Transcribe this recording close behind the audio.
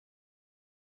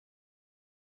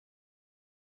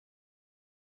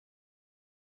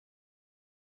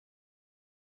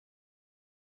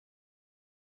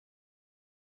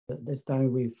This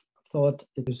time we thought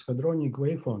it is hadronic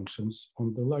wave functions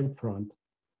on the light front.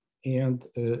 And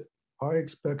I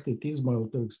expected Ismail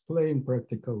to explain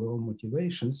practical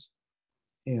motivations.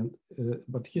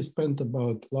 But he spent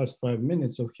about last 5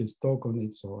 minutes of his talk on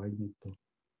it, so I need to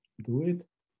do it.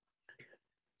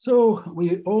 So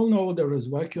we all know there is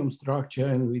vacuum structure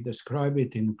and we describe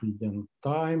it in Euclidean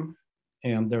time.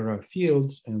 And there are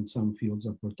fields, and some fields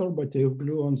are perturbative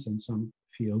gluons and some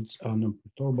fields are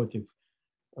non-perturbative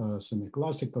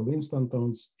semi-classical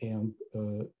instantons. And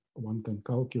one can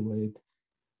calculate,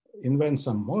 invent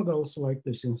some models like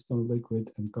this instant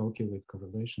liquid and calculate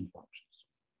correlation functions.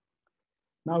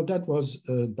 Now that was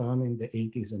done in the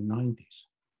 80s and 90s.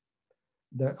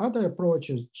 The other approach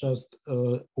is just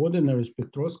ordinary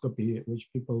spectroscopy,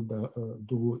 which people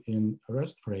do in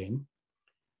rest frame,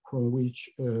 from which,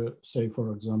 say,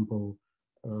 for example,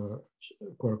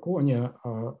 quarkonia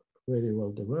are very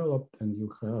well developed, and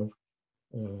you have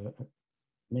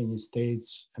many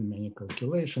states and many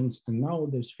calculations. And now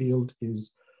this field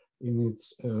is in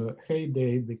its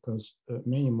heyday because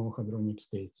many more hadronic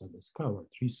states are discovered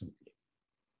recently.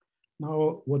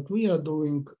 Now, what we are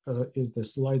doing is the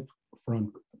slide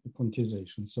front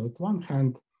quantization. So at one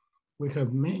hand, we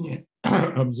have many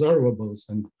observables,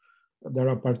 and there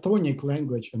are partonic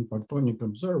language and partonic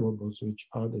observables, which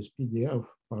are this PDF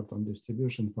part on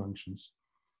distribution functions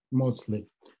mostly.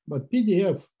 But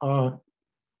PDF are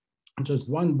just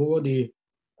one body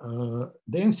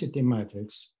density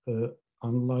matrix,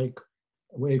 unlike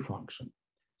wave function.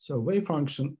 So wave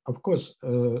function, of course,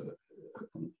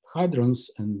 hadrons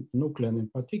and nucleon in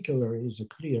particular is a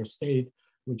clear state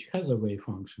which has a wave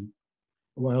function,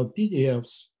 while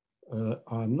PDFs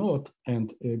are not,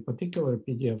 and in particular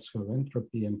PDFs have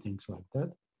entropy and things like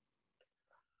that.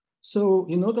 So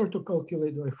in order to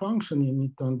calculate wave function, you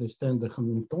need to understand the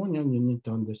Hamiltonian, you need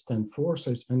to understand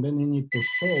forces, and then you need to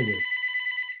solve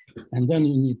it. And then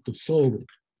you need to solve it.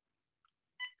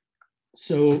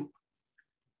 So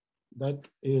that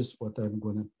is what I'm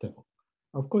going to tell.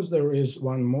 Of course, there is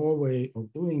one more way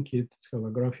of doing it,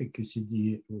 holographic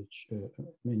QCD, which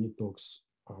many talks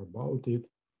are about it,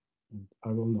 and I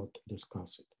will not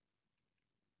discuss it.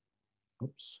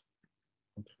 Oops,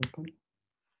 what happened?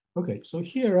 Okay, so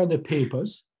here are the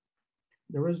papers.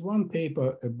 There is one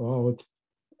paper about,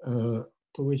 to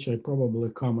which I probably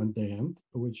come at the end,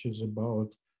 which is about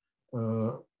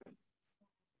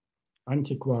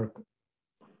antiquark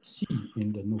C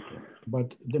in the nucleus.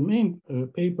 But the main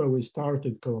paper we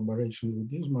started collaboration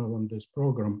with Ismail on this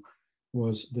program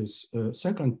was this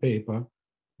second paper,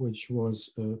 which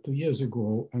was 2 years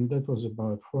ago, and that was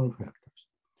about form factors.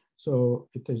 So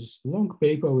it is a long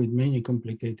paper with many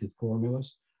complicated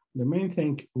formulas. The main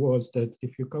thing was that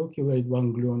if you calculate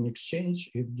one gluon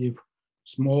exchange, it gives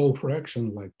small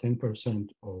fraction, like 10%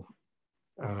 of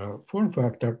form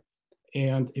factor.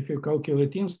 And if you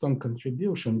calculate instant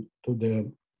contribution to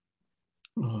the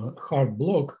hard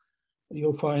block,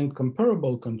 you'll find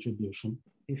comparable contribution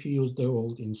if you use the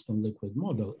old instant liquid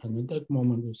model. And at that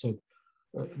moment, we said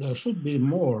there should be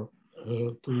more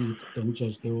to it than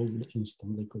just the old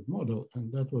instant liquid model. And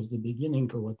that was the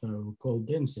beginning of what I will call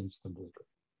dense instant liquid.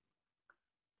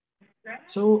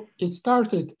 So it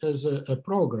started as a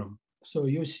program. So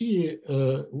you see,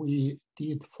 we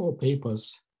did 4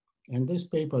 papers, and these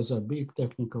papers are big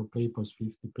technical papers,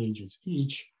 50 pages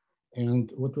each.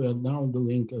 And what we are now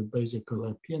doing is basically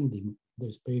appending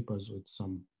these papers with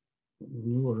some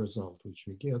new result, which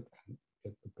we get, and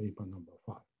get the paper number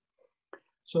 5.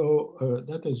 So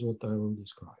that is what I will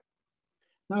describe.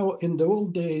 Now, in the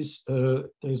old days,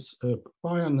 this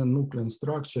pion and nucleon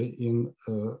structure in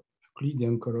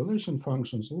Euclidean correlation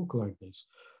functions look like this.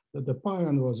 That the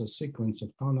pion was a sequence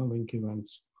of tunneling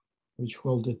events which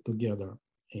hold it together,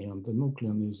 and the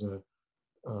nucleon is a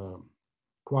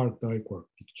quark-diquark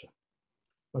picture.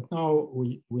 But now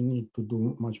we need to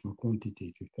do much more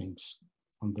quantitative things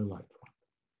on the light front.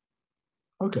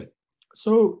 Okay,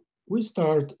 so we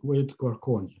start with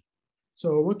quarkonia.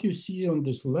 So what you see on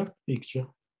this left picture,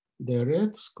 the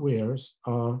red squares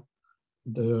are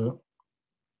the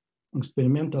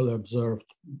experimentally observed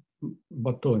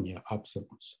Batonia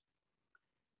epsilons.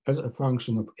 As a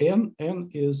function of n, n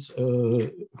is a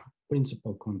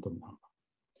principal quantum number.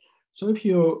 So if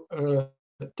you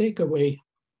take away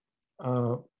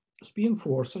spin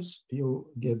forces, you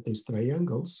get these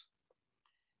triangles.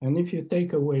 And if you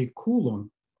take away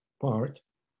Coulomb part,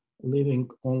 leaving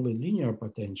only linear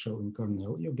potential in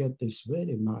kernel, you get this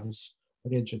very nice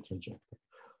rigid trajectory.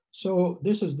 So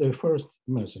this is the first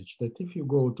message, that if you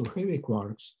go to heavy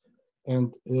quarks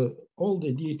and all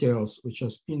the details, which are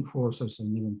spin forces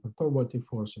and even perturbative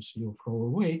forces, you throw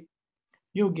away,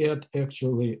 you get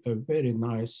actually a very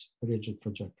nice rigid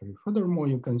trajectory. Furthermore,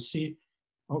 you can see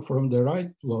from the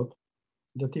right plot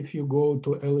that if you go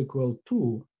to L equal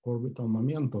 2 orbital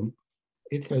momentum,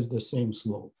 it has the same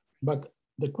slope. But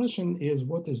the question is,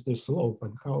 what is the slope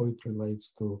and how it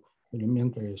relates to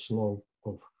elementary slope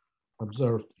of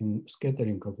observed in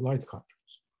scattering of light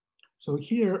hadrons? So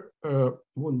here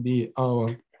would be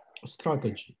our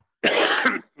strategy.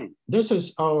 This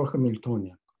is our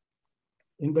Hamiltonian.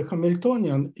 In the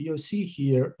Hamiltonian, you see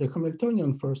here, the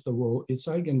Hamiltonian, first of all, its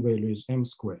eigenvalue is m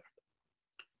squared.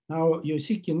 Now you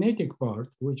see kinetic part,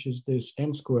 which is this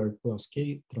m squared plus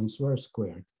k transverse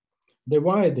squared,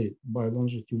 divided by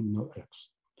longitudinal x.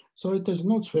 So it is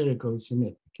not spherical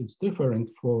symmetric. It's different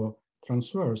for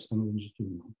transverse and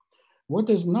longitudinal. What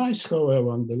is nice, however,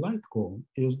 on the light cone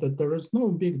is that there is no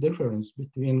big difference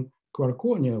between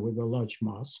quarkonia with a large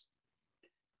mass.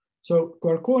 So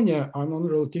quarkonia are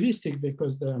non-relativistic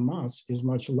because their mass is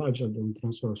much larger than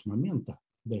transverse momenta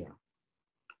there.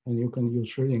 And you can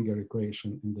use Schrödinger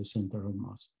equation in the center of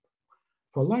mass.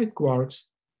 For light quarks,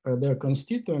 their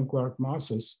constituent quark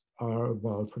masses are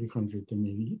about 300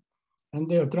 MeV, and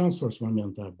their transverse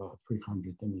momenta are about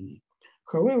 300 MeV.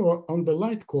 However, on the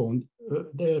light cone,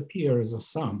 they appear as a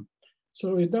sum.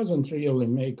 So it doesn't really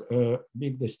make a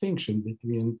big distinction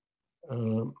between,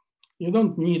 you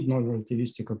don't need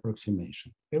non-relativistic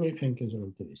approximation. Everything is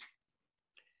relativistic.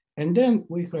 And then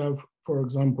we have, for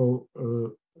example,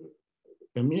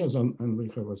 a meson, and we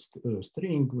have a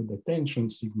string with a tension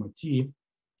sigma t.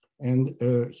 And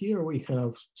here we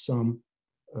have some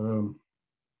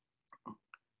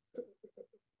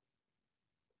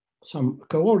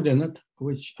coordinate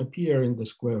which appear in the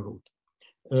square root.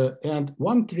 And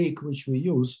one trick which we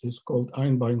use is called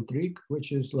Einbein trick,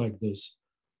 which is like this.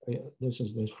 This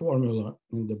is this formula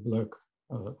in the black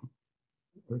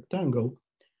rectangle.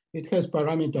 It has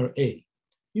parameter a.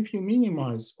 If you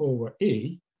minimize over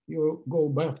a, you go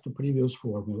back to previous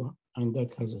formula, and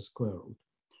that has a square root.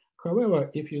 However,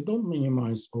 if you don't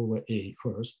minimize over a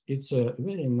first, it's a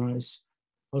very nice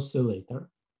oscillator,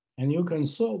 and you can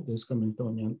solve this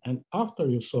Hamiltonian, and after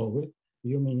you solve it,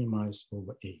 you minimize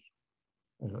over a.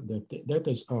 That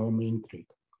is our main trick.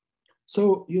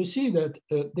 So you see that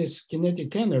this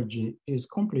kinetic energy is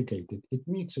complicated. It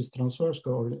mixes transverse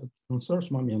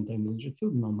momenta and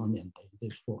longitudinal momenta in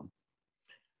this form.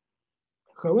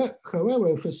 However,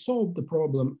 if we solve the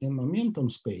problem in momentum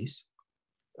space,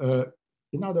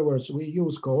 in other words, we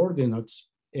use coordinates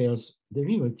as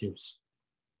derivatives.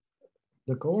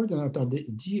 The coordinate are the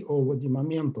d over the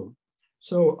momentum.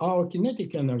 So our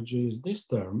kinetic energy is this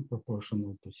term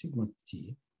proportional to sigma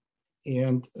t,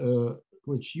 and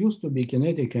which used to be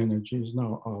kinetic energy is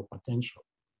now our potential.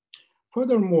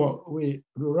 Furthermore, we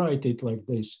rewrite it like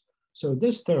this. So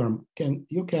this term,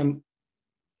 you can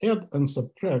add and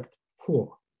subtract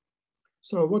 4.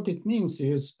 So what it means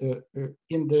is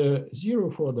in the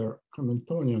zero order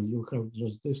Hamiltonian, you have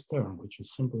just this term, which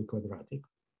is simply quadratic.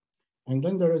 And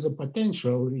then there is a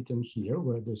potential written here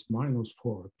where this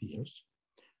 -4 appears.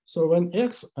 So when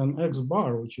x and x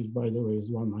bar, which is, by the way,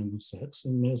 is 1 minus x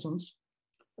in mesons,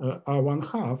 are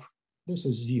 1/2, this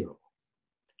is 0.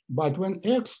 But when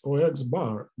x or x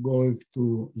bar goes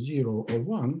to 0 or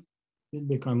 1, it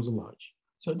becomes large.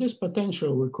 So this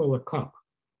potential we call a cup.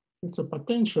 It's a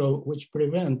potential which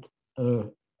prevents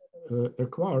a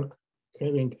quark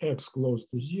having x close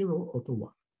to 0 or to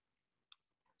 1.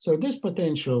 So this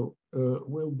potential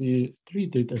will be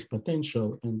treated as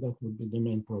potential, and that would be the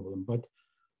main problem. But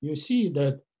you see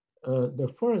that the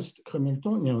first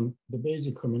Hamiltonian, the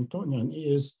basic Hamiltonian,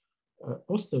 is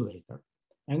oscillator.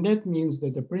 And that means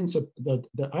that the principle, that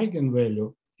the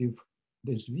eigenvalue, if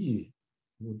this V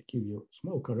would give you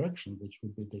small correction, which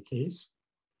would be the case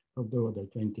of the order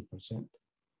 20%,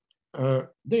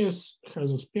 this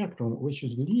has a spectrum which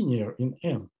is linear in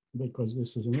M, because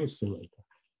this is an oscillator.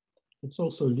 It's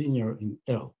also linear in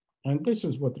L. And this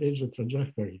is what rigid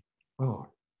trajectory are,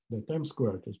 that M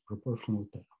squared is proportional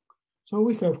to L. So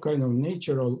we have kind of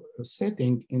natural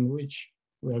setting in which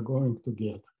we are going to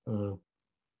get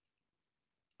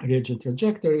rigid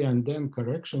trajectory and then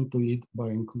correction to it by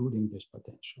including this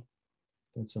potential.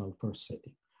 That's our first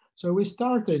setting. So we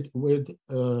started with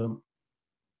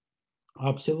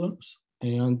epsilons,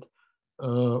 and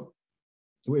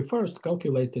we first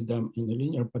calculated them in a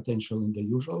linear potential in the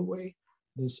usual way.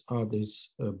 These are these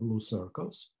blue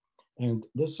circles. And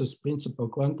this is principal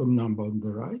quantum number on the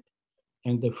right.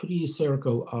 And the free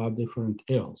circle are different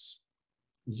L's,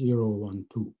 0, 1,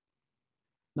 2.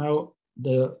 Now,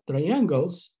 the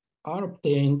triangles are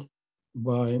obtained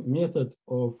by method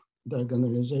of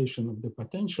diagonalization of the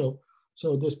potential.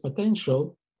 So this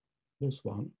potential, this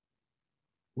one,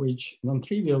 which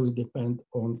non-trivially depend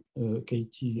on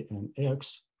KT and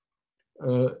X,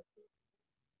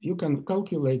 you can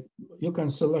calculate, you can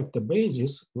select a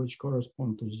basis which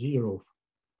correspond to 0th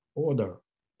order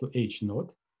to H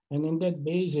naught. And in that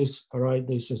basis, write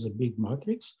this as a big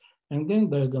matrix and then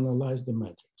diagonalize the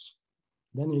matrix.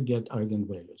 Then you get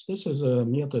eigenvalues. This is a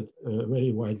method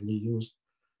very widely used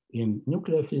in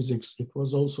nuclear physics. It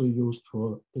was also used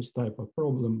for this type of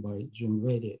problem by Jim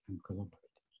Very and collaborators.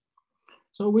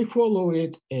 So we follow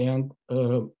it, and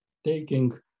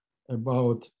taking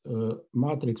about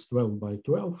matrix 12 by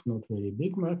 12, not very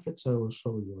big matrix. I will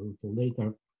show you a little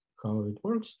later how it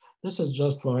works. This is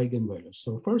just for eigenvalues.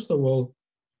 So first of all,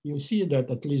 you see that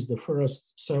at least the first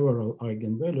several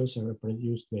eigenvalues are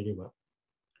reproduced very well.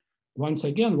 Once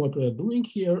again, what we are doing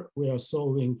here, we are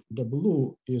solving, the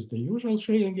blue is the usual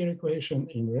Schrödinger equation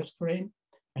in rest frame,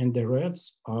 and the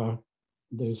reds are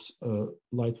this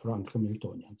light front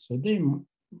Hamiltonian. So they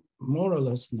more or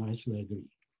less nicely agree.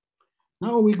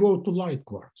 Now we go to light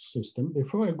quarks system.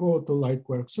 Before I go to light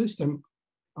quark system,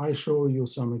 I show you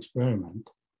some experiment.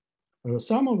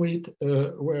 Some of it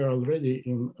were already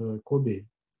in Kobe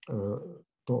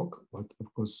talk, but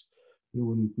of course you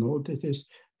wouldn't notice this.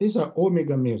 These are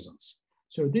omega mesons.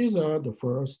 So these are the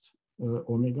first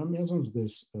omega mesons,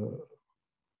 these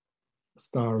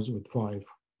stars with 5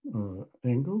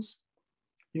 angles.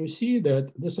 You see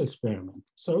that this experiment.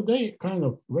 So they kind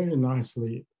of very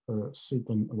nicely sit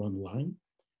on one line.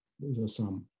 These are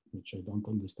some which I don't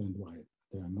understand why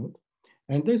they are not.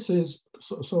 And this is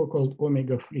so-called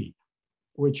omega free,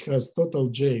 which has total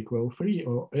J equal 3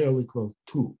 or L equal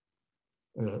 2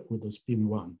 with a spin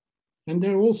 1. And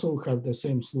they also have the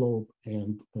same slope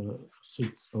and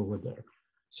sits over there.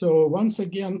 So once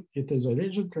again, it is a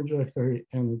rigid trajectory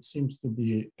and it seems to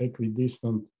be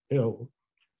equidistant L.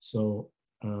 So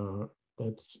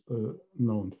that's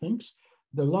known things.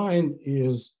 The line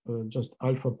is just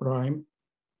alpha prime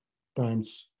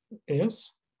times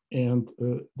S, and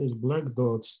these black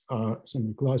dots are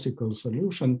semi-classical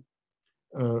solution,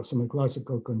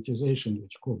 semi-classical quantization,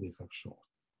 which Kobe have shown.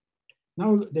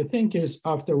 Now, the thing is,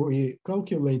 after we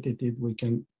calculated it, we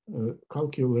can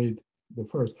calculate the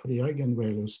first 3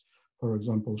 eigenvalues, for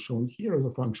example, shown here as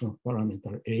a function of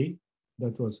parameter A.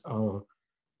 That was our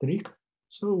trick.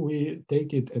 So we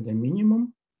take it at a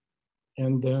minimum,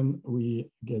 and then we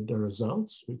get the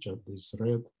results, which are these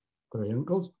red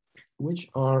triangles, which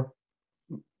are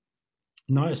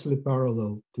nicely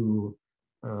parallel to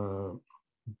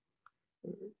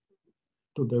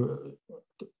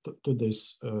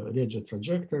this rigid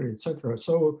trajectory, etc.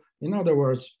 So in other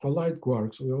words, for light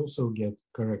quarks, we also get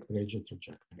correct rigid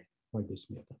trajectory by this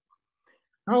method.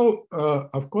 Now,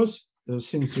 of course,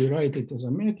 since we write it as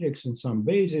a matrix in some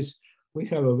basis, we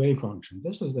have a wave function.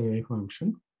 This is the wave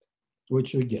function,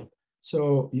 which we get.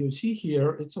 So you see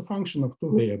here, it's a function of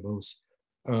 2 variables.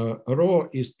 Rho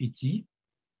is PT,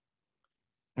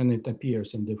 and it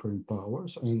appears in different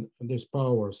powers, and these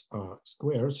powers are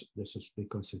squares. This is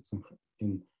because it's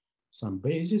in some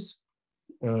basis,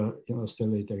 in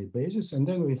oscillatory basis. And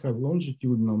then we have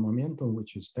longitudinal momentum,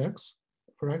 which is X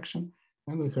fraction,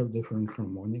 and we have different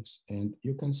harmonics. And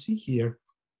you can see here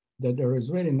that there is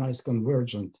very nice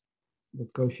convergent. The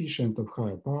coefficient of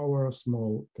higher power,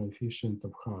 small, coefficient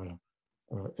of higher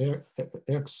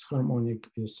X harmonic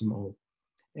is small.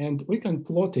 And we can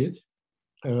plot it,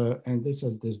 and this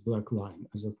is this black line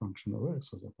as a function of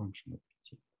X, as a function of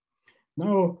T.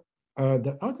 Now,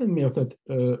 the other method,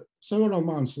 several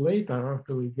months later,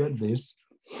 after we get this,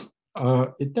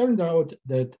 it turned out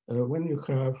that when you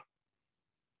have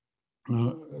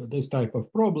this type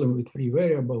of problem with 3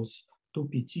 variables, 2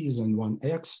 PTs and 1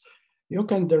 X, you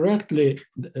can directly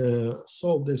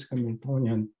solve this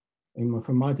Hamiltonian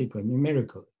mathematically,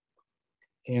 numerically.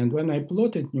 And when I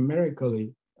plotted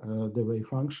numerically the wave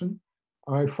function,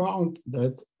 I found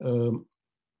that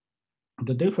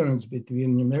the difference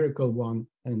between numerical one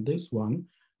and this one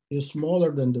is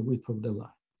smaller than the width of the line.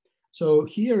 So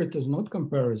here it is not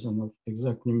comparison of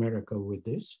exact numerical with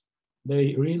this.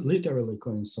 They literally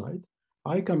coincide.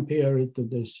 I compare it to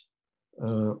this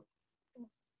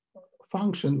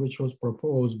function which was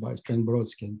proposed by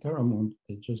Stenbrodsky and Teramont.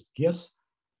 They just guess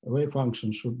a wave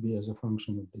function should be as a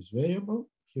function of this variable.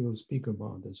 He will speak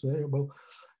about this variable.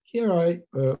 Here I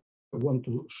want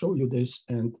to show you this,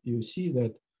 and you see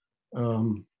that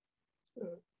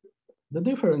the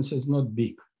difference is not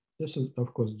big. This is,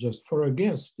 of course, just for a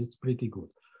guess, it's pretty good.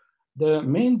 The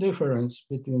main difference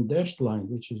between dashed line,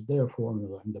 which is their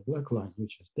formula, and the black line,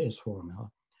 which is this formula,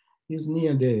 is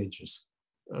near the edges.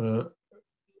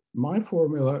 My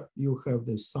formula, you have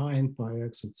the sine, pi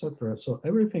x, etc. So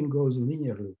everything goes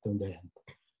linearly to the end.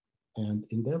 And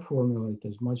in that formula, it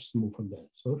is much smoother than that.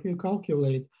 So if you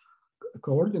calculate a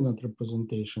coordinate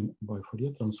representation by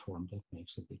Fourier transform, that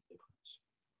makes a big difference.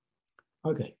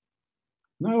 Okay,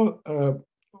 now,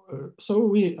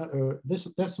 so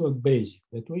that's what basic,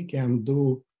 that we can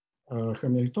do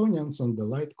Hamiltonians on the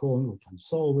light cone, we can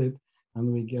solve it,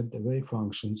 and we get the wave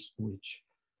functions which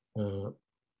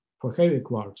for heavy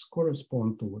quarks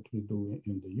correspond to what we do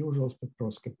in the usual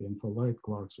spectroscopy, and for light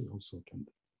quarks we also can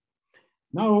do.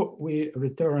 Now we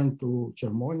return to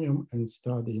germanium and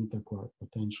study interquark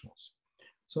potentials.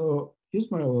 So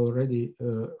Ismail already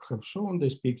have shown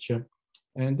this picture,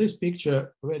 and this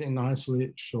picture very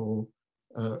nicely shows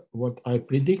what I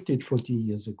predicted 40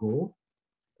 years ago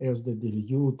as the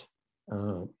dilute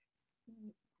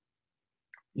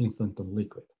instanton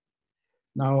liquid.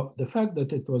 Now, the fact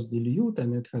that it was dilute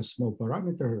and it has small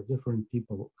parameter, different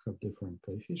people have different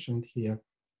coefficient here,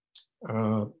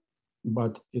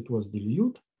 but it was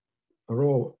dilute.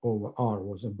 Rho over R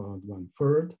was about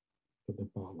 1/3 to the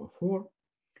power of 4.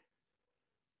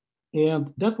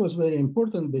 And that was very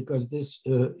important because these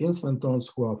instantons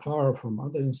who are far from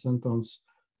other instantons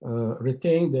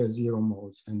retain their zero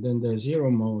modes, and then their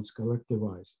zero modes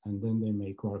collectivize, and then they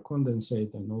make quark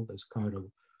condensate and all this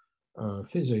chiral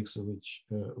physics, which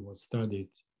was studied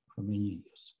for many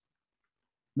years.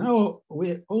 Now,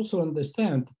 we also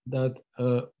understand that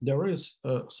there is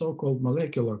a so-called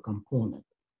molecular component.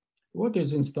 What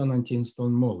is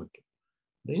instant-anti-instant molecule?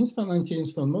 The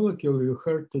instant-anti-instant molecule you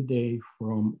heard today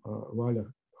from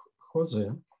Valer Jose,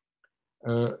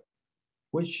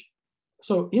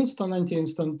 so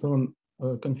instant-anti-instanton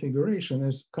configuration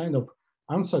is kind of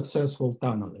unsuccessful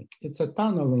tunneling. It's a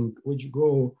tunneling which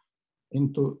go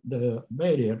into the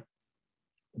barrier,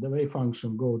 the wave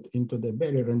function goes into the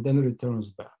barrier and then returns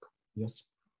back, yes?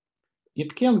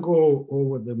 It can go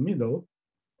over the middle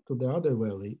to the other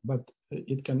valley, but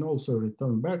it can also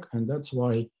return back, and that's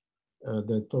why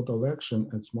the total action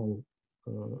at small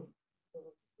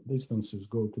distances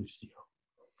go to 0.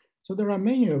 So there are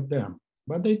many of them,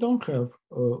 but they don't have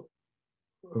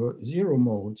zero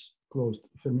modes, closed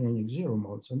fermionic zero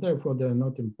modes, and therefore they're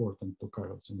not important to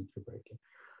chiral symmetry breaking.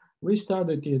 We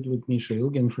studied it with Misha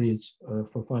Ilgenfrieds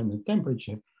for finite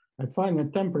temperature. At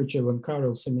finite temperature, when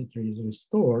chiral symmetry is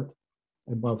restored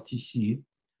above Tc,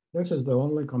 this is the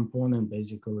only component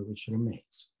basically which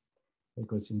remains,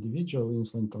 because individual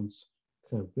instantons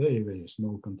have very, very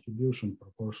small contribution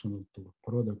proportional to the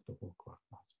product of all quark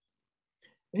masses.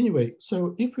 Anyway,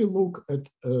 so if we look at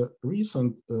a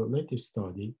recent latest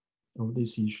study of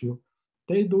this issue,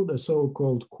 they do the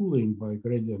so-called cooling by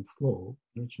gradient flow,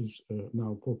 which is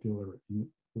now popular in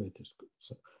latest.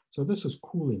 So this is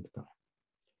cooling time.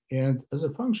 And as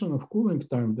a function of cooling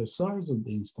time, the size of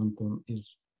the instanton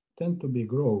tend to be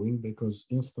growing because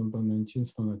instanton and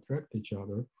instant attract each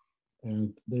other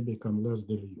and they become less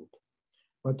dilute.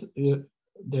 But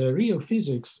the real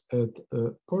physics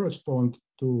correspond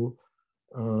to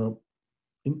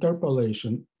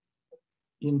interpolation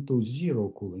into 0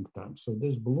 cooling time. So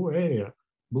this blue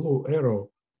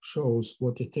arrow shows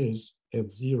what it is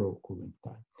at 0 cooling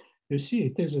time. You see,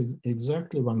 it is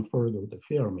exactly 1/3 of the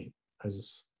Fermi,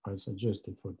 as I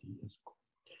suggested 40 years ago.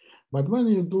 But when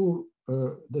you do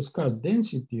discuss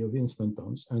density of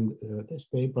instantons, and this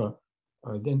paper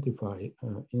identify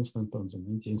instantons and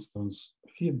anti-instantons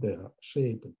fit their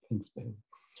shape and things there.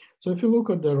 So if you look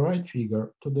at the right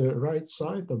figure, to the right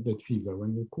side of that figure,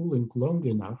 when you're cooling long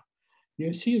enough,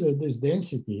 you see that this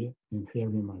density in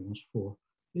Fermi -4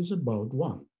 is about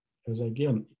 1, as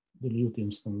again, dilute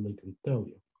instant liquid tell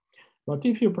you. But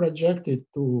if you project it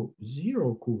to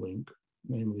 0 cooling,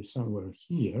 namely somewhere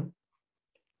here,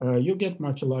 you get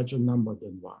much larger number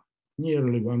than 1,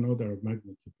 nearly 1 order of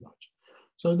magnitude larger.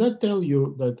 So that tells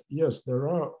you that, yes, there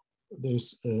are these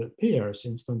pairs,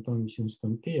 instantons,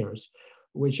 instant pairs,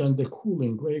 which under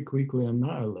cooling very quickly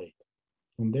annihilate.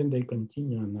 And then they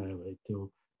continue to annihilate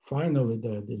till finally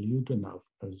they're dilute enough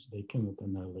as they cannot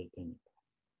annihilate anything.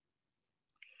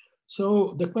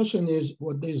 So the question is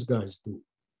what these guys do.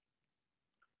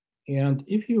 And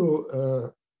if you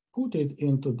put it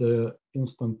into the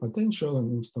instant potential,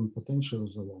 and instant potential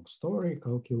is a long story,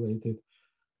 calculated,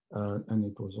 and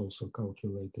it was also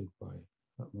calculated by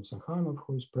Musakhanov,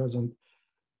 who is present,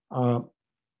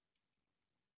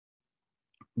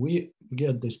 we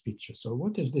get this picture. So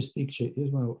what is this picture?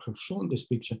 Ismail have shown this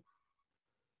picture.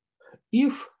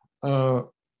 If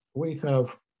we have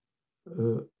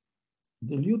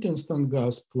dilute instant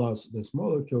gas plus these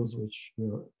molecules, which we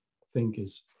think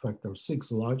is factor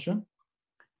 6 larger,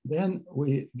 then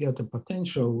we get a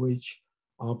potential which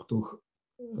up to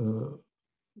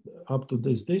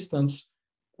this distance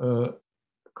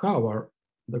cover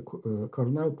the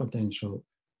Cornell potential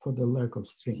for the lack of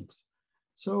strings.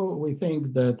 So we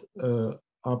think that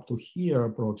up to here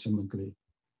approximately,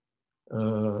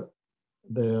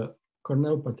 the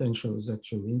Cornell potential is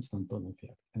actually instanton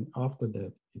effect. And after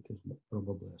that, it is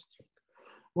probably a string.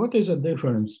 What is the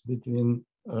difference between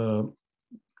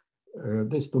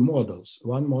these two models?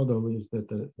 One model is that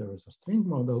there is a string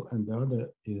model, and the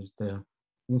other is the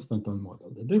instanton model.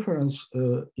 The difference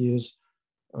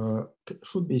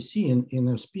should be seen in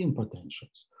the spin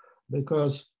potentials,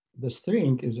 because the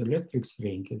string is electric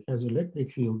string. It has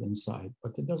electric field inside,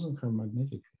 but it doesn't have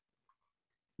magnetic field.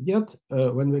 Yet,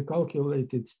 when we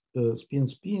calculated spin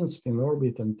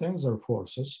orbit, and tensor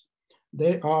forces,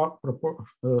 they are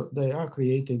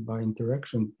created by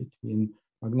interaction between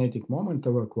magnetic moment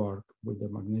of a quark with the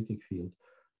magnetic field.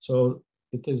 So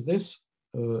it is this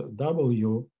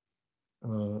W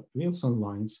Wilson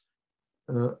lines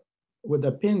with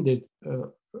appended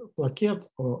plaquette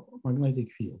or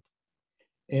magnetic field.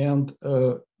 And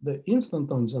the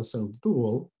instantons are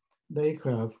self-dual. They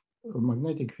have a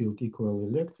magnetic field equal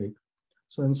electric.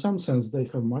 So in some sense, they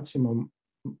have maximum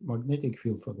magnetic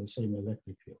field for the same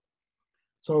electric field.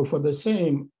 So for the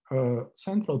same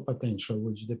central potential,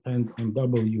 which depend on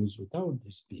W's without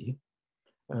this B,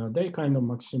 they kind of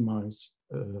maximize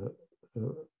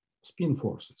spin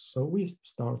forces. So we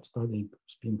start studying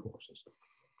spin forces.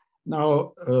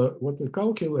 Now, what we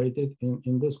calculated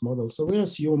in this model, so we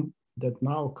assume that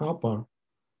now kappa,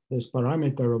 this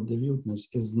parameter of diluteness,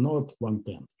 is not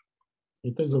 1/10.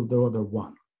 It is of the order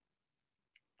 1.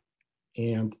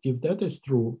 And if that is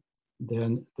true,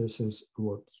 then this is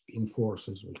what spin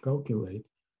forces we calculate.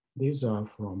 These are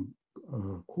from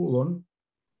Coulomb.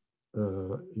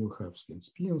 You have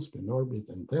spin orbit,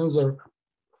 and tensor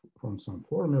from some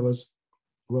formulas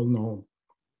well known.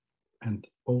 And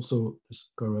also this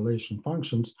correlation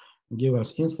functions give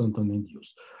us instanton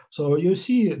induced. So you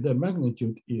see the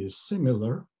magnitude is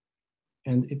similar,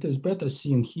 and it is better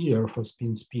seen here for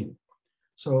spin-spin.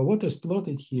 So what is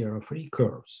plotted here are three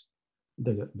curves.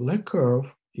 The black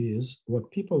curve is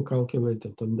what people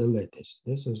calculated on the lattice.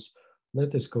 This is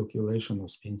lattice calculation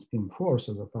of spin-spin force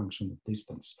as a function of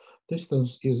distance.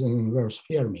 Distance is an inverse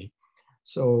Fermi.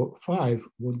 So 5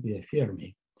 would be a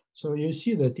Fermi. So you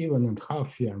see that even in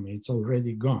half Fermi, it's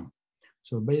already gone.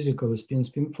 So basically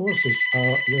spin-spin forces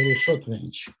are very short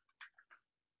range.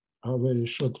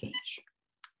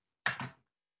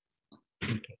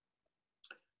 Okay.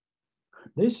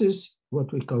 This is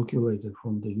what we calculated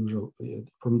from the usual,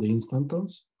 from the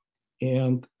instantons,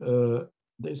 and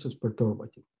this is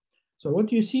perturbative. So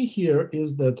what you see here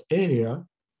is that area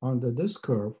under this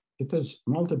curve, it is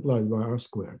multiplied by r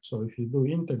squared. So if you do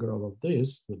integral of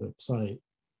this with a psi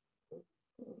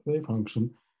wave function,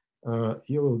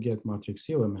 you will get matrix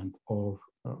element of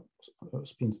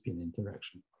spin-spin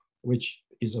interaction, which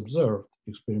is observed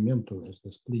experimentally as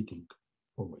the splitting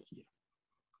over here,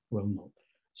 well known.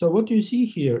 So what you see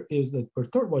here is that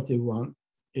perturbative one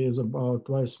is about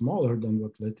twice smaller than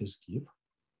what lattice give,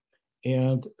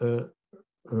 and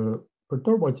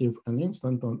perturbative and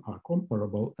instanton are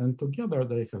comparable, and together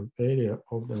they have area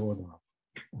of the order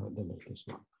of the lattice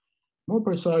one. More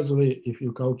precisely, if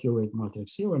you calculate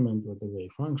matrix element with the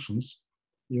wave functions,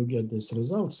 you get this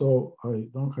result. So I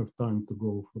don't have time to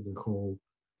go for the whole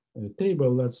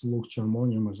table. Let's look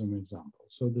charmonium as an example.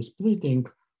 So the splitting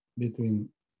between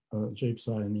J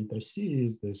psi and eta c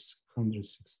is this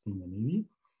 116 MeV.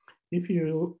 If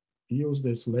you use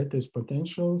this lattice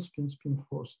potential, spin-spin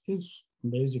force is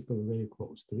basically very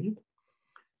close to it.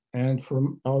 And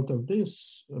from out of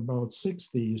this, about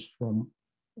 60 is from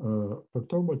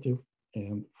perturbative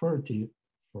and 30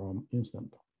 from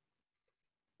instanton.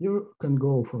 You can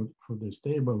go for this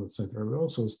table, etc. We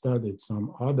also studied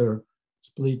some other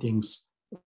splittings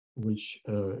which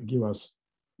give us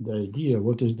the idea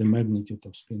what is the magnitude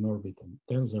of spin orbit and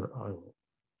tensor. I will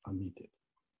omit it.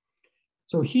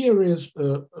 So here is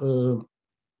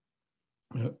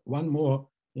one more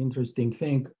interesting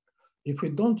thing. If we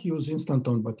don't use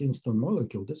instanton but instant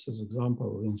molecule, this is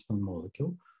example of instant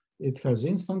molecule. It has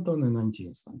instanton and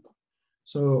anti-instanton.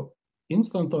 So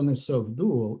instanton is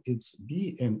self-dual. It's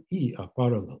B and E are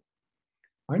parallel.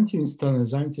 Anti-instanton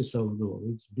is anti-self-dual.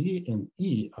 It's B and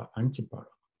E are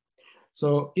anti-parallel.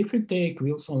 So if we take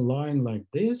Wilson line like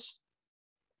this,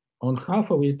 on half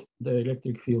of it, the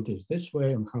electric field is this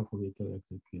way, on half of it, the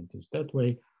electric field is that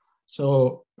way.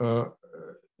 So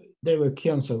they will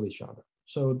cancel each other.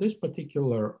 So this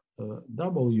particular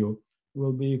W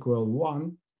will be equal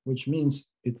 1, which means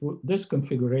this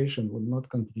configuration will not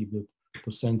contribute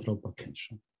to central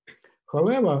potential.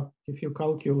 However, if you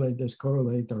calculate this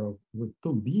correlator with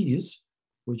two B's,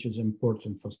 which is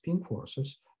important for spin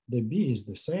forces. The B is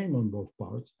the same on both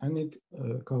parts, and it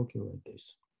calculates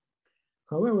this.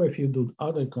 However, if you do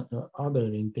other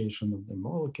orientation of the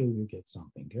molecule, you get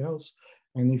something else.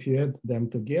 And if you add them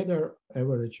together,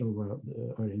 average over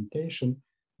orientation,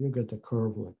 you get a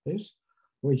curve like this,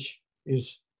 which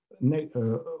is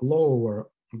lower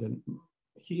than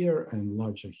here and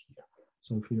larger here.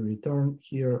 So if you return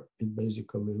here, it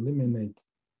basically eliminates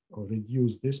or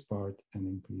reduce this part and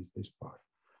increase this part,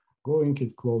 going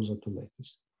it closer to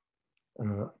lattice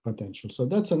potential. So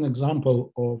that's an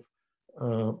example of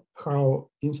how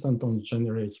instantons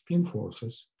generate spin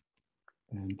forces,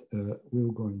 and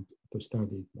we're going to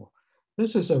study it more.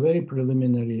 This is a very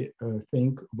preliminary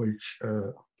thing which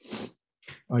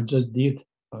I just did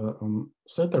on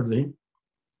Saturday,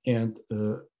 and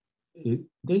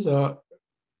these are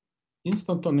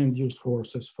instanton-induced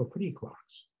forces for free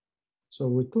quarks. So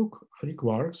we took free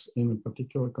quarks in a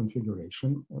particular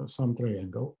configuration, some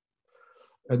triangle,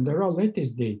 and there are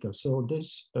lattice data. So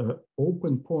these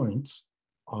open points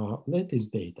are lattice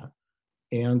data.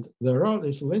 And there are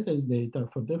these lattice data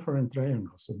for different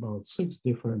triangles. About 6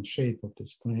 different shapes of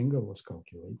this triangle was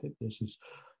calculated. This is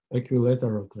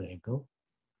equilateral triangle.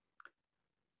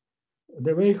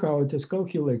 The way how it is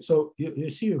calculated, so you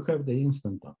see you have the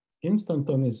instanton.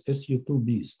 Instanton is SU2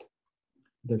 beast.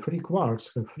 The free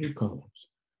quarks have 3 colors.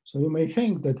 So you may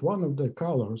think that one of the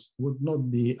colors would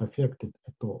not be affected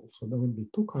at all. So there will be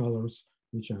 2 colors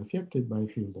which are affected by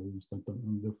field of instanton,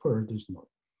 and the third is not.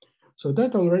 So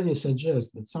that already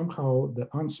suggests that somehow the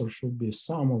answer should be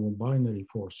sum of binary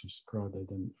forces rather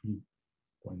than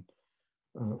 3-point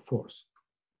force.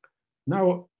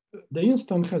 Now, the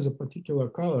instant has a particular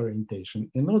color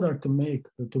orientation. In order to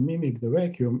mimic the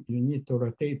vacuum, you need to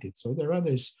rotate it. So there are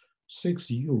these 6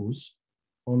 U's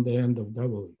on the end of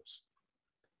W's.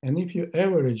 And if you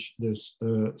average this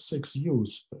 6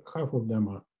 U's, half of them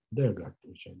are Degas,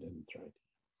 which I didn't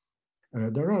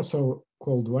write. There are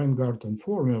so-called Weingarten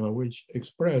formula, which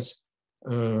express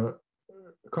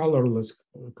colorless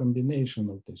combination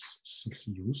of these 6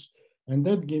 U's. And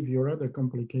that gives you rather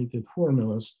complicated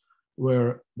formulas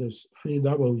where these 3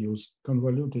 W's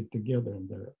convoluted together in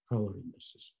their color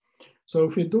indices. So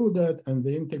if you do that and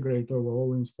they integrate over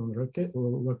all instant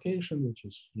location, which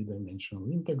is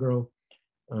 3-dimensional integral,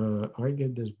 I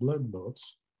get these black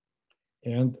dots.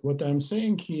 And what I'm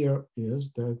saying here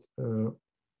is that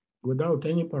without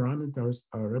any parameters,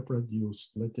 I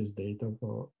reproduce lattice data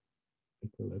for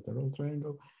equilateral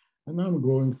triangle, and I'm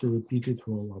going to repeat it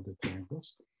for all other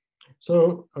triangles.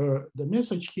 So the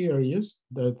message here is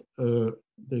that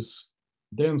this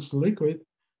dense liquid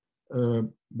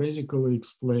basically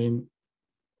explain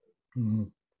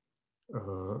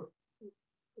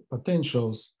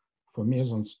potentials for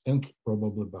mesons and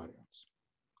probably baryons.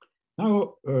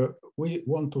 Now we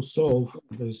want to solve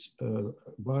these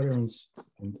baryons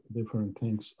and different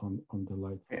things on the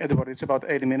light. Edward, it's about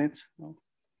 80 minutes. No?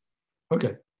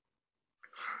 Okay,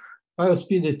 I'll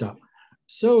speed it up.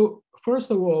 So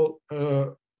first of all,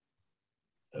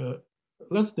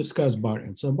 let's discuss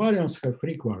baryons. So baryons have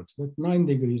 3 quarks, that's 9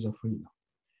 degrees of freedom.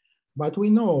 But we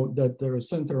know that there is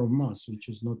center of mass which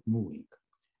is not moving.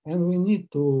 And we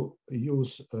need to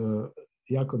use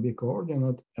Jacobi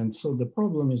coordinate. And so the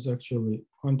problem is actually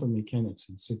quantum mechanics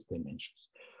in 6 dimensions.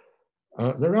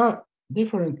 There are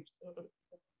different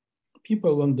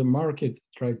people on the market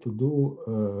try to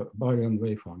do baryon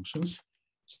wave functions.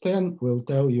 Stan will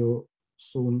tell you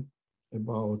soon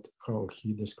about how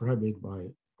he described it by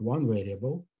 1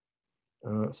 variable.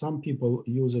 Some people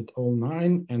use it all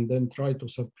 9 and then try to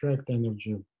subtract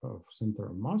energy of center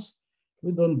of mass.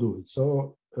 We don't do it.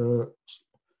 So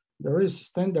there is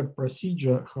standard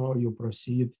procedure how you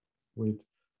proceed with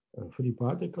free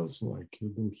particles, like you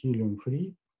do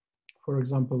helium-3. For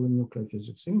example, in nuclear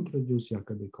physics, you introduce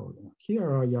Jacobi coordinate. Here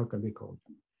are Jacobi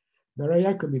coordinates. There are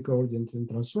Jacobi coordinates in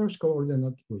transverse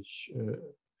coordinate, which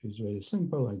is very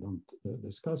simple. I don't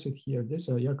discuss it here. These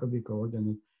are Jacobi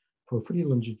coordinates for free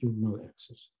longitudinal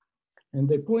axes. And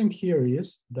the point here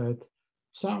is that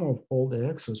sum of all the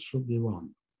axes should be 1,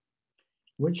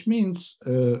 which means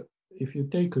if you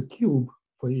take a cube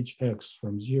for each x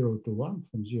from 0 to 1,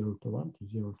 from 0 to 1 to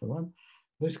 0 to 1,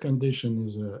 this condition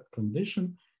is a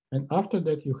condition. And after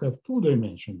that, you have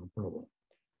 2-dimensional problem.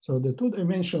 So the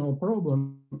 2-dimensional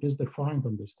problem is defined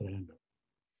on this triangle.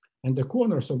 And the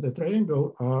corners of the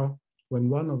triangle are when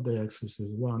one of the axes is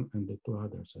 1 and the 2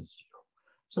 others are 0.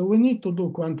 So we need to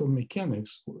do quantum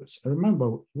mechanics.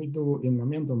 Remember, we do in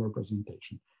momentum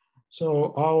representation.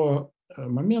 So our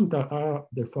momenta are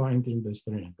defined in this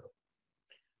triangle.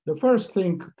 The first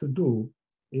thing to do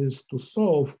is to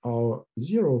solve our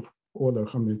 0 order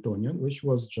Hamiltonian, which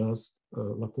was just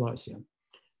Laplacian.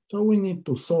 So we need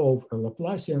to solve a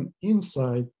Laplacian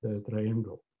inside the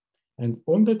triangle. And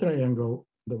on the triangle,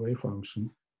 the wave function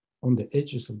on the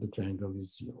edges of the triangle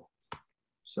is 0.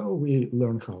 So we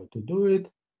learn how to do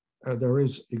it. There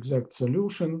is exact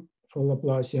solution for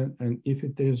Laplacian. And if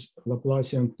it is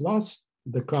Laplacian plus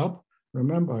the cup,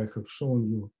 remember I have shown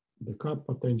you the cup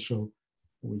potential,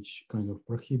 which kind of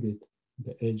prohibit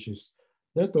the edges,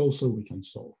 that also we can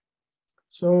solve.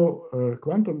 So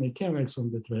quantum mechanics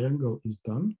on the triangle is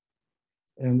done.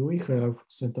 And we have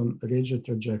certain rigid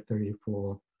trajectory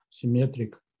for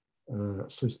symmetric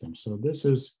systems. So this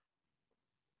is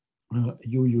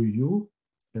UUU,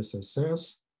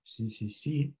 SSS,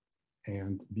 CCC,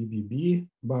 and BBB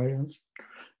baryons.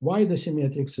 Why the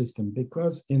symmetric system?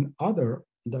 Because in other,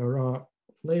 there are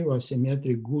flavor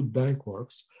symmetric good die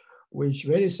quarks, which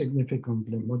very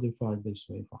significantly modify this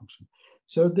wave function.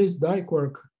 So this die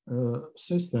quark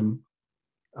system,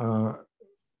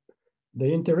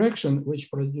 the interaction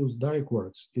which produce die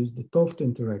quarks is the Toft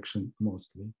interaction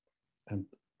mostly, and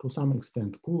to some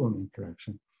extent Coulomb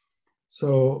interaction.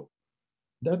 So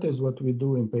that is what we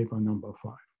do in paper number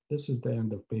 5. This is the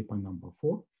end of paper number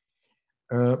 4.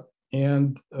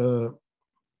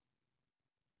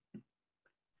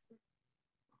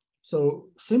 So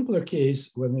simpler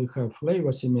case, when you have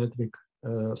flavor symmetric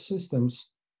systems,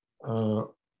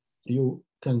 you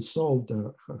can solve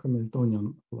the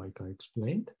Hamiltonian like I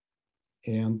explained.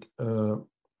 And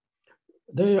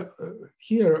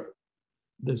here,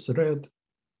 this red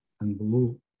and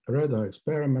blue, red are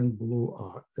experiment, blue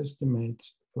are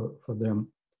estimates for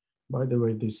them. By the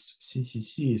way, this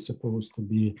CCC is supposed to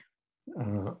be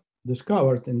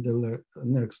discovered in the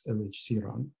next LHC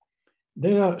run.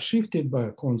 They are shifted by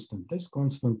a constant. This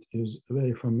constant is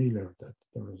very familiar, that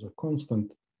there is a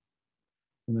constant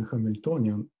in a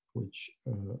Hamiltonian, which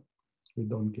we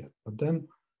don't get. But then,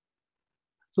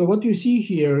 so what you see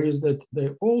here is that they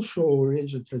all show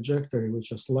rigid trajectory,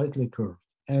 which is slightly curved,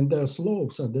 and their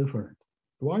slopes are different.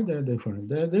 Why they're different?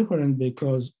 They're different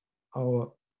because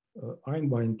our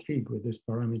Einbein trig with this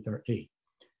parameter A.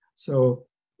 So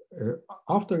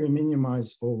after you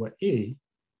minimize over A,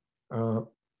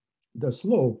 the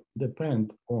slope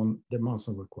depends on the mass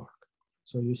of a quark.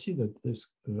 So you see that this,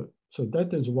 so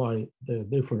that is why they're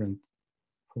different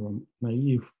from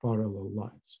naive parallel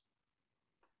lines.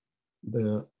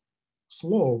 The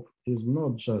slope is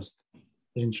not just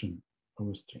tension of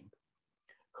a string.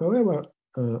 However,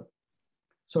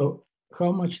 so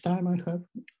how much time I have?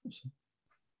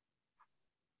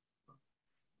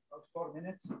 About 4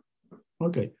 minutes.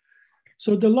 Okay.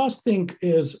 So the last thing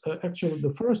is actually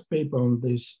the first paper on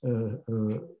this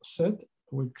set,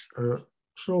 which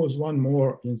shows one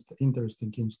more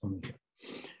interesting instrument.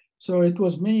 So it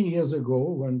was many years ago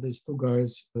when these two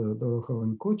guys, Dorokhov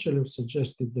and Kochelev,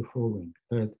 suggested the following,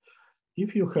 that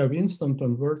if you have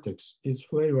instanton vertex, it's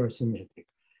flavor symmetric,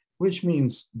 which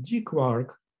means D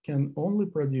quark can only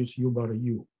produce U bar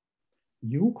U.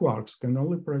 U quarks can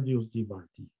only produce D bar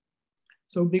D.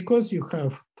 So because you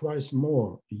have twice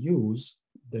more U's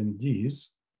than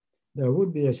D's, there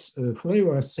would be a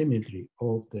flavor symmetry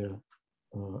of the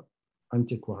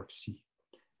anti-quark C.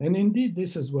 And indeed,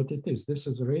 this is what it is. This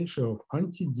is a ratio of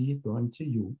anti-D to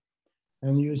anti-U.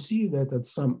 And you see that at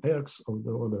some X of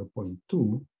the order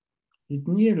 0.2, it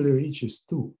nearly reaches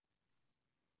 2.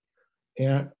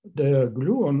 And the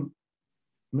gluon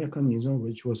mechanism,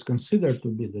 which was considered to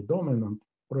be the dominant,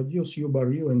 produce U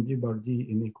bar U and D bar D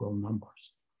in equal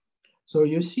numbers. So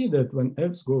you see that when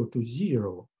X goes to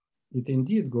 0, it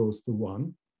indeed goes to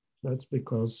 1. That's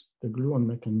because the gluon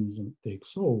mechanism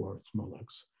takes over small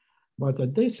x. But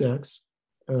at this X,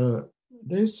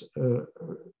 this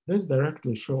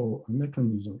directly shows a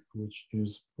mechanism which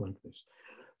is like this.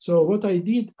 So what I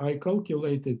did, I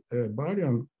calculated a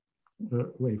baryon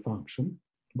wave function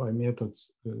by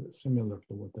methods similar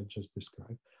to what I just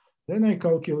described. Then I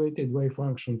calculated wave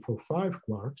function for 5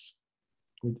 quarks,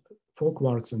 with 4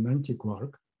 quarks and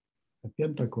anti-quark, a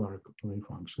pentaquark wave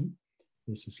function.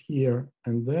 This is here.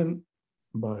 And then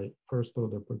by first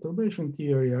order perturbation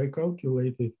theory, I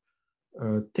calculated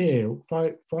a tail,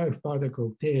 five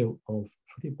particle tail of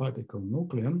 3 particle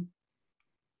nucleon,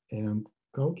 and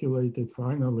calculated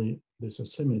finally this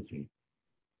asymmetry.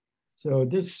 So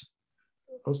this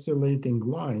oscillating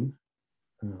line,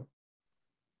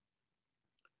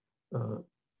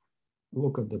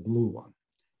 look at the blue one.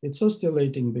 It's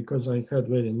oscillating because I had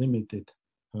very limited,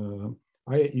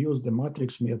 I used the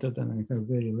matrix method and I have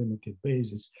very limited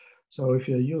basis. So if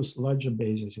you use larger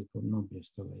bases, it will not be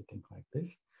oscillating like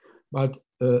this. But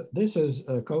this is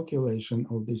a calculation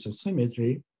of this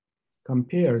asymmetry.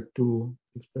 compared to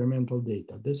experimental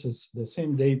data. This is the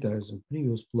same data as the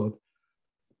previous plot.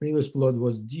 Previous plot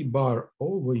was d bar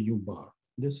over u bar.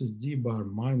 This is d bar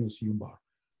minus u bar.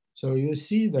 So you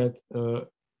see that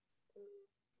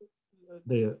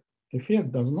the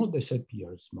effect does not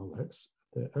disappear, small x.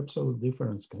 The absolute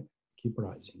difference can keep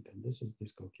rising, and this is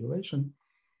this calculation.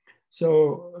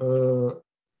 So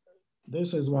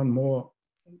this is one more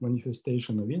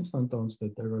manifestation of instantons,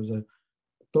 that there is a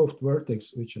Toft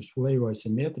vertex which is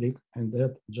flavasymmetric, and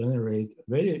that generate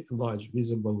very large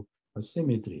visible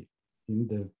asymmetry in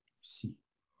the C.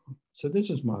 So this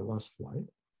is my last slide.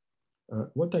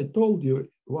 What I told you,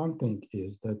 one thing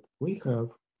is that we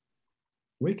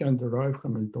can derive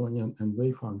Hamiltonian and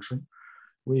wave function.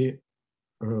 We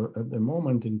at the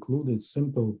moment included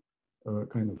simple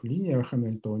kind of linear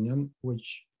Hamiltonian,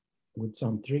 which with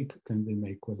some trick can be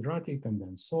made quadratic and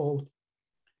then solved.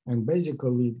 And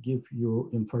basically it gives you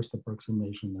in first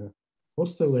approximation an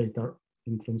oscillator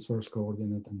in transverse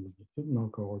coordinate and longitudinal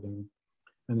coordinate.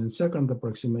 And in second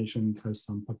approximation, it has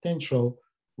some potential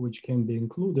which can be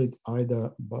included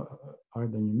either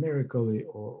numerically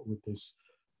or with this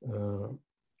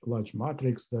large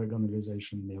matrix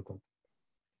diagonalization method.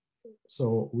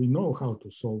 So we know how to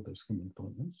solve these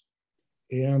Hamiltonians.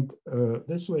 And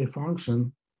this wave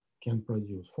function can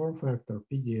produce form factor,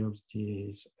 PDFs,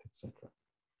 DAs, etc.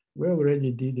 We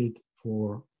already did it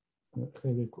for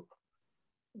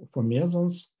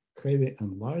mesons, heavy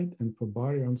and light, and for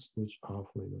baryons, which are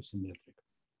flavosymmetric.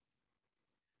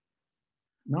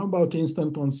 Now about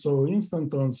instantons. So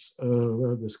instantons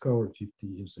were discovered 50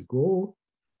 years ago.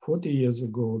 40 years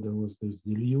ago, there was this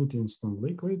dilute instant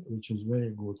liquid, which is very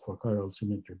good for chiral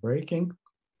symmetry breaking.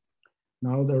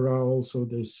 Now there are also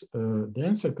this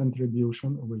denser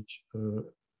contribution, which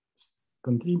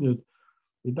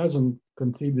it doesn't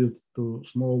contribute to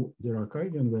small Dirac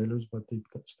eigenvalues, but it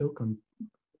still can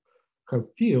have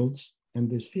fields, and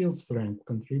this field strength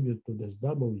contribute to this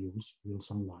double use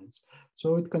Wilson lines.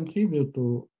 So it contributes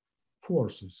to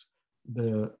forces,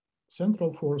 the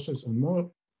central forces, and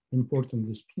more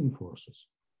importantly, spin forces.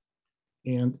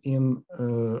 And in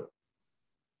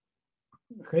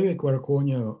heavy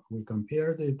quarkonia, we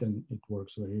compared it, and it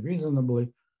works very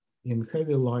reasonably. In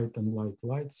heavy light and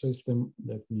light system,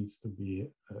 that needs to be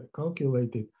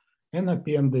calculated and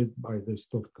appended by this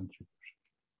Toft contribution.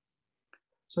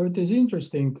 So it is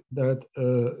interesting that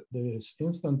this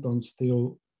instantons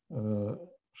still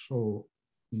show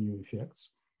new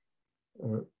effects.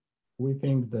 We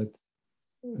think that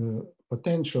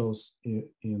potentials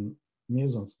in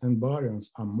mesons and baryons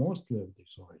are mostly of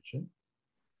this origin.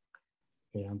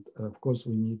 And of course,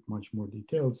 we need much more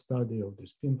detailed study of the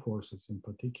spin forces, in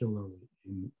particular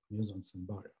in mesons and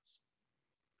baryons.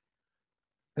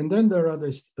 And then there are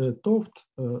this Toft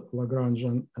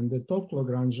Lagrangian, and the Toft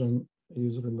Lagrangian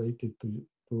is related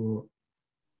to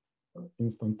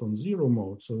instanton zero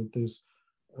mode. So it is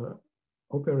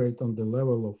operate on the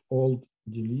level of old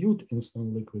dilute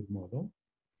instant liquid model.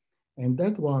 And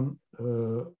that one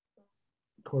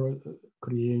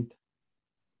create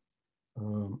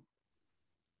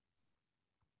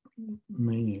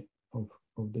many of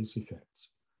these effects.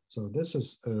 So this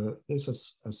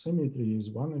asymmetry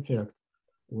is one effect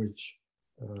which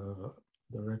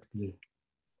directly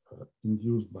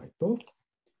induced by Toft,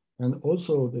 and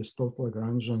also this Toft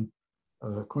Lagrangian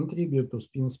contribute to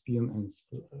spin-spin and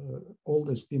all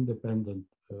the spin-dependent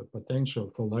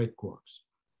potential for light quarks,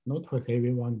 not for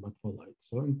heavy one, but for light.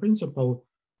 So in principle,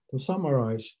 to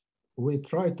summarize, we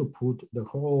try to put the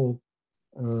whole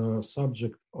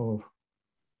subject of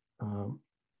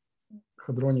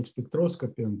hadronic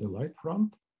spectroscopy on the light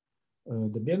front.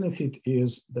 The benefit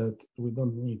is that we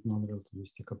don't need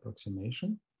non-relativistic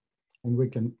approximation, and we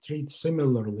can treat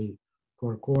similarly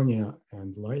quarkonia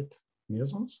and light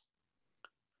mesons.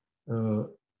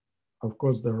 Of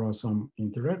course, there are some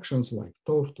interactions like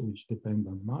Toft, which depend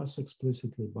on mass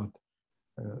explicitly, but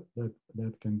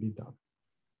that can be done.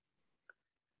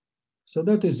 So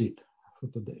that is it for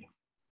today.